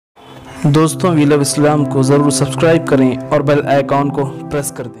दोस्तों we love इस्लाम को ज़रूर सब्सक्राइब करें और बेल आइकॉन को प्रेस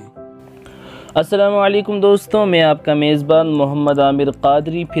कर दें। अस्सलामुअलैकुम दोस्तों, मैं आपका मेज़बान मोहम्मद आमिर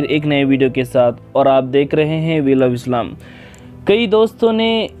क़ादरी फिर एक नए वीडियो के साथ, और आप देख रहे हैं वी लव इस्लाम। कई दोस्तों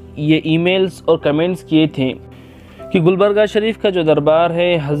ने ये ईमेल्स और कमेंट्स किए थे कि गुलबर्गा शरीफ का जो दरबार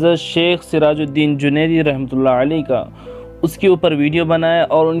है हज़रत शेख सिराजुद्दीन जुनैदी रहमतुल्लाह अलैह का, उसके ऊपर वीडियो बनाएं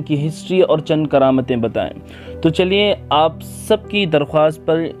और उनकी हिस्ट्री और चंद करामतें बताएं। तो चलिए आप सबकी दरख्वास्त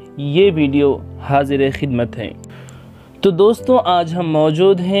पर ये वीडियो हाजिर खिदमत है। तो दोस्तों आज हम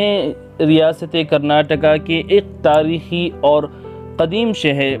मौजूद हैं रियासत कर्नाटका के एक तारीख़ी और क़दीम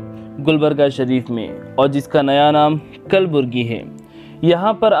शहर गुलबर्गा शरीफ में, और जिसका नया नाम कलबुर्गी है।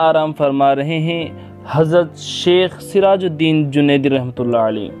 यहाँ पर आराम फरमा रहे हैं हज़रत शेख सिराजुद्दीन जुनैदी रहमतुल्लाह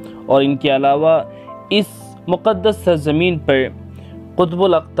अलैह, और इनके अलावा इस मुक़द्दस सरज़मीन पर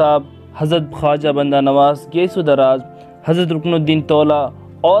क़ुतबुल अक़ताब हज़रत ख्वाजा बंदा नवाज़ गैसु दराज, हज़रत रुकनुद्दीन तौला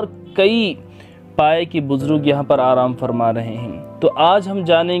और कई पाए के बुज़ुर्ग यहाँ पर आराम फरमा रहे हैं। तो आज हम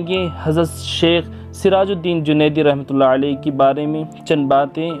जानेंगे हज़रत शेख सिराजुद्दीन जुनैदी रहमतुल्लाह अलैह के बारे में चंद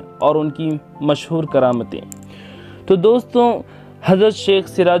बातें और उनकी मशहूर करामतें। तो दोस्तों हज़रत शेख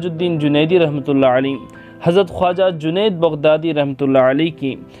सिराजुद्दीन जुनैदी रहमतुल्लाह अलैह हज़रत ख्वाजा जुनैद बगदादी रहमतुल्लाह अलैह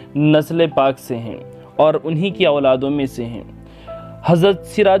की नस्ल पाक से हैं और उन्हीं की औलादों में से हैं। हज़रत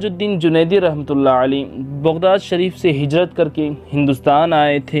सिराजुद्दीन जुनैदी रहमतुल्लाह अलैह बगदाद शरीफ से हिजरत करके हिंदुस्तान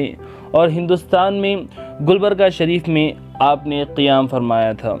आए थे, और हिंदुस्तान में गुलबर्गा शरीफ में आपने क़ियाम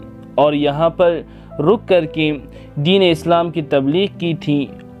फरमाया था और यहाँ पर रुक करके दीन इस्लाम की तबलीग की थी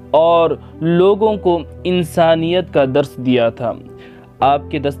और लोगों को इंसानियत का दर्स दिया था।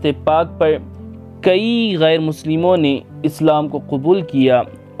 आपके दस्ते पाक पर कई गैर मुस्लिमों ने इस्लाम को कबूल किया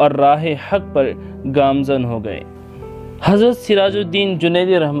और राह हक़ पर गामज़न हो गए। हज़रत सिराजुद्दीन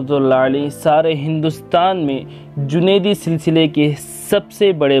जुनैदी रहमतुल्लाह अलैह सारे हिंदुस्तान में जुनैदी सिलसिले के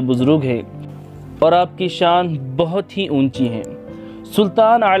सबसे बड़े बुज़ुर्ग हैं और आपकी शान बहुत ही ऊंची है।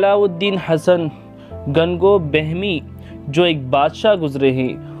 सुल्तान अलाउद्दीन हसन गनगो बहमी जो एक बादशाह गुज़रे हैं,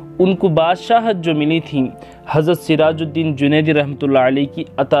 उनको बादशाहत जो मिली थी हज़रत सिराजुद्दीन जुनैदी रहमतुल्लाह अलैह की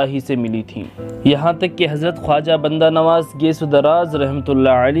अता ही से मिली थी। यहाँ तक कि हज़रत ख्वाजा बंदा नवाज़ गैसु दराज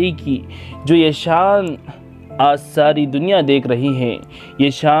रहमतुल्लाह अलैह की जो ये शान आज सारी दुनिया देख रही है, ये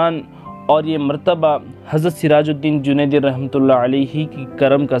शान और ये मर्तबा हज़रत सिराजुद्दीन जुनैदी रहमतुल्लाह अलैह की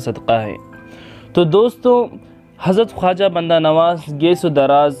करम का सदक़ा है। तो दोस्तों हज़रत ख्वाजा बंदा नवाज़ गैसु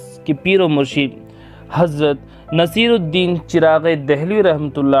दराज के पीर व मुर्शिद हज़रत नसीरुद्दीन चिराग़ दहलवी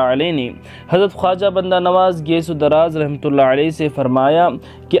रहमतुल्लाह अलैह ने हज़रत ख्वाजा बंदा नवाज़ गैसु दराज रहमतुल्लाह अलैह से फ़रमाया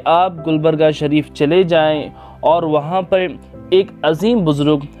कि आप गुलबर्गा शरीफ चले जाएं और वहाँ पर एक अजीम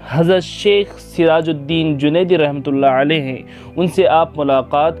बुज़ुर्ग हज़रत शेख सिराजुद्दीन जुनैदी रहमतुल्लाह अलैह हैं, उनसे आप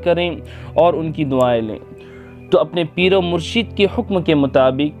मुलाकात करें और उनकी दुआएं लें। तो अपने पीर व मुर्शिद के हुक्म के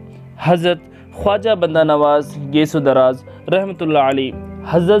मुताबिक हज़रत ख्वाजा बंदा नवाज़ गैसु दराज रहमतुल्लाह अलैह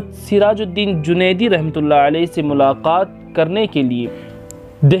हज़रत सिराजुद्दीन जुनैदी रहमतुल्लाह अलैह से मुलाकात करने के लिए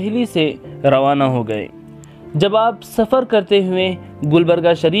दिल्ली से रवाना हो गए। जब आप सफ़र करते हुए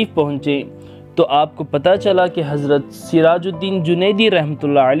गुलबर्गा शरीफ पहुँचे तो आपको पता चला कि हज़रत सिराजुद्दीन जुनैदी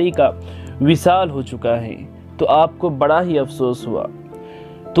रहमतुल्लाह अलैह का विसाल हो चुका है। तो आपको बड़ा ही अफसोस हुआ।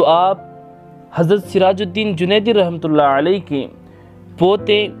 तो आप हज़रत सिराजुद्दीन जुनैदी रहमतुल्लाह अलैह के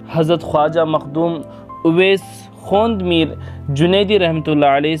पोते हज़रत ख्वाजा मखदूम उवैस खोंद मीर जुनैदी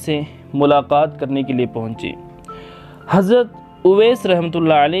रहमतुल्लाह अलैह से मुलाकात करने के लिए पहुँचे। हज़रत उवैस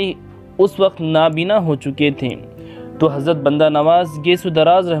रहमतुल्लाह अलैह उस वक्त नाबीना हो चुके थे। तो हज़रत बंदा नवाज़ गैसु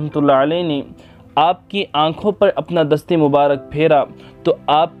दराज रहमतुल्लाह अलैह ने आपकी आँखों पर अपना दस्ते मुबारक फेरा तो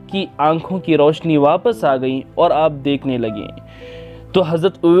आपकी आँखों की रोशनी वापस आ गई और आप देखने लगे। तो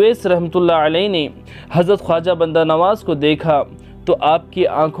हज़रत उवैस रहमतुल्लाह अलैह ने हज़रत ख्वाजा बंदा नवाज़ को देखा तो आपकी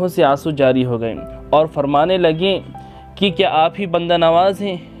आँखों से आंसू जारी हो गए और फरमाने लगे कि क्या आप ही बंदा नवाज़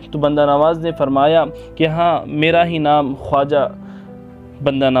हैं? तो बंदा नवाज़ ने फरमाया कि हाँ, मेरा ही नाम ख्वाजा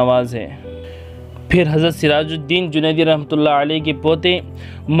बंदा नवाज़ है। फिर हज़रत सिराजुद्दीन जुनैदी रहमतुल्लाह अलैह के पोते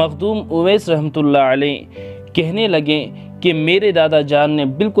मखदूम उवैस रहमतुल्लाह अलैह कहने लगे कि मेरे दादा जान ने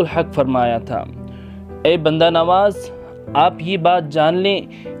बिल्कुल हक़ फरमाया था। ए बंदा नवाज़, आप ये बात जान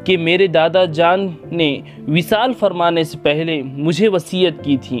लें कि मेरे दादा जान ने विसाल फरमाने से पहले मुझे वसीयत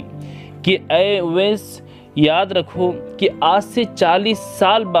की थी कि ए उवैस, याद रखो कि आज से 40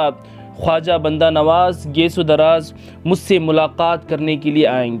 साल बाद ख्वाजा बंदा नवाज़ गैसु दराज मुझसे मुलाकात करने के लिए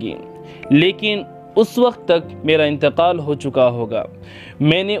आएंगे, लेकिन उस वक्त तक मेरा इंतकाल हो चुका होगा।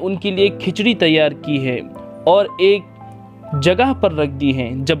 मैंने उनके लिए खिचड़ी तैयार की है और एक जगह पर रख दी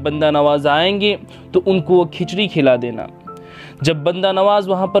है। जब बंदा नवाज़ आएंगे तो उनको वो खिचड़ी खिला देना। जब बंदा नवाज़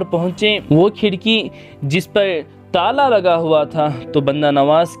वहाँ पर पहुँचे, वो खिड़की जिस पर ताला लगा हुआ था, तो बंदा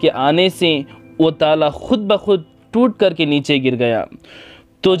नवाज के आने से वो ताला खुद ब खुद टूट कर के नीचे गिर गया।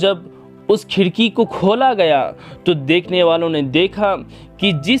 तो जब उस खिड़की को खोला गया तो देखने वालों ने देखा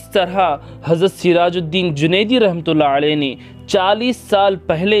कि जिस तरह हज़रत सिराजुद्दीन जुनैदी रहमतुल्लाह अलैह ने 40 साल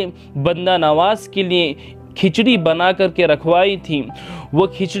पहले बंदा नवाज के लिए खिचड़ी बना करके रखवाई थी, वो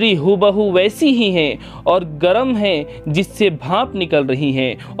खिचड़ी हूबहू वैसी ही है और गर्म है, जिससे भाप निकल रही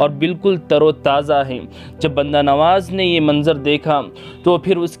है और बिल्कुल तरोताज़ा है। जब बंदा नवाज ने ये मंज़र देखा तो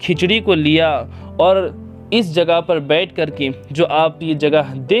फिर उस खिचड़ी को लिया और इस जगह पर बैठ करके, जो आप ये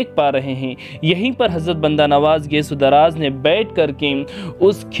जगह देख पा रहे हैं, यहीं पर हज़रत बंदा नवाज गेसो दराज ने बैठ करके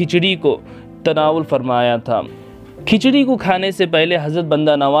उस खिचड़ी को तनावुल फरमाया था। खिचड़ी को खाने से पहले हज़रत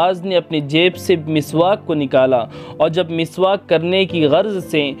बंदा नवाज ने अपनी जेब से मिसवाक को निकाला और जब मिसवाक करने की गर्ज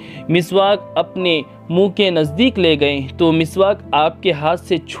से मिसवाक अपने मुंह के नज़दीक ले गए तो मिसवाक आपके हाथ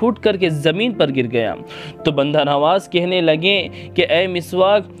से छूट करके ज़मीन पर गिर गया। तो बंदा नवाज कहने लगे कि ए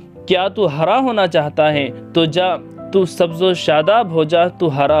मिसवाक, क्या तू हरा होना चाहता है? तो जा, तू सब्ज़ो शादाब हो जा, तू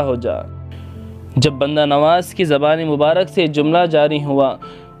हरा हो जा। जब बंदा नवाज की ज़बान मुबारक से जुमला जारी हुआ,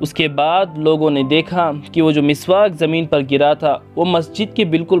 उसके बाद लोगों ने देखा कि वो जो मिसवाक ज़मीन पर गिरा था वो मस्जिद के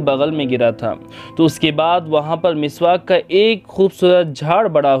बिल्कुल बगल में गिरा था। तो उसके बाद वहाँ पर मिसवाक का एक खूबसूरत झाड़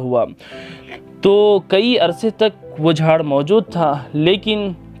बड़ा हुआ। तो कई अरसे तक वो झाड़ मौजूद था,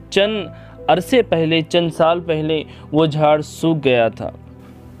 लेकिन चंद साल पहले वो झाड़ सूख गया था।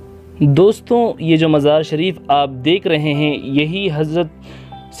 दोस्तों, ये जो मज़ार शरीफ आप देख रहे हैं, यही हज़रत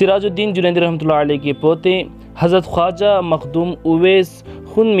सिराजुद्दीन जुनैदी रहमतुल्लाह अलैह के पोते हज़रत ख्वाजा मखदूम उवैस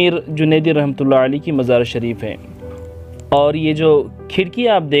खुनमीर जुनैदी रहमतुल्लाह अलैह की मज़ार शरीफ है। और ये जो खिड़की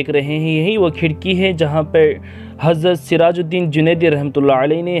आप देख रहे हैं, यही वो खिड़की है जहाँ पर हज़रत सिराजुद्दीन जुनैदी रहमतुल्लाह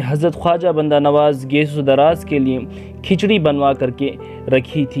अलैह ने हज़रत ख्वाजा बंदा नवाज गेसो दराज के लिए खिचड़ी बनवा करके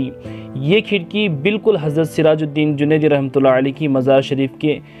रखी थी। ये खिड़की बिल्कुल हज़रत सिराजुद्दीन जुनैदी रहमतुल्लाह अलैह की मज़ार शरीफ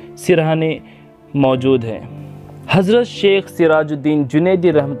के सिरहाने मौजूद है। हज़रत शेख सिराजुद्दीन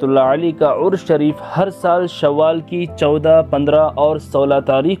जुनैदी रहमतुल्लाह अलैह का उर्स शरीफ हर साल शव्वाल की 14, 15 और 16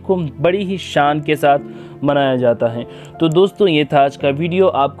 तारीख को बड़ी ही शान के साथ मनाया जाता है। तो दोस्तों, ये था आज का वीडियो।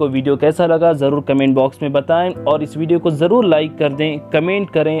 आपको वीडियो कैसा लगा ज़रूर कमेंट बॉक्स में बताएं और इस वीडियो को ज़रूर लाइक कर दें, कमेंट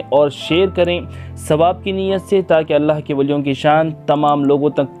करें और शेयर करें सवाब की नीयत से, ताकि अल्लाह के वलियों की शान तमाम लोगों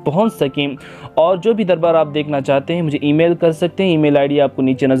तक पहुँच सकें। और जो भी दरबार आप देखना चाहते हैं मुझे ईमेल कर सकते हैं। ईमेल आईडी आपको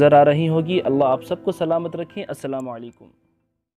नीचे नज़र आ रही होगी। अल्लाह आप सबको सलामत रखें। अस्सलामु अलैकुम।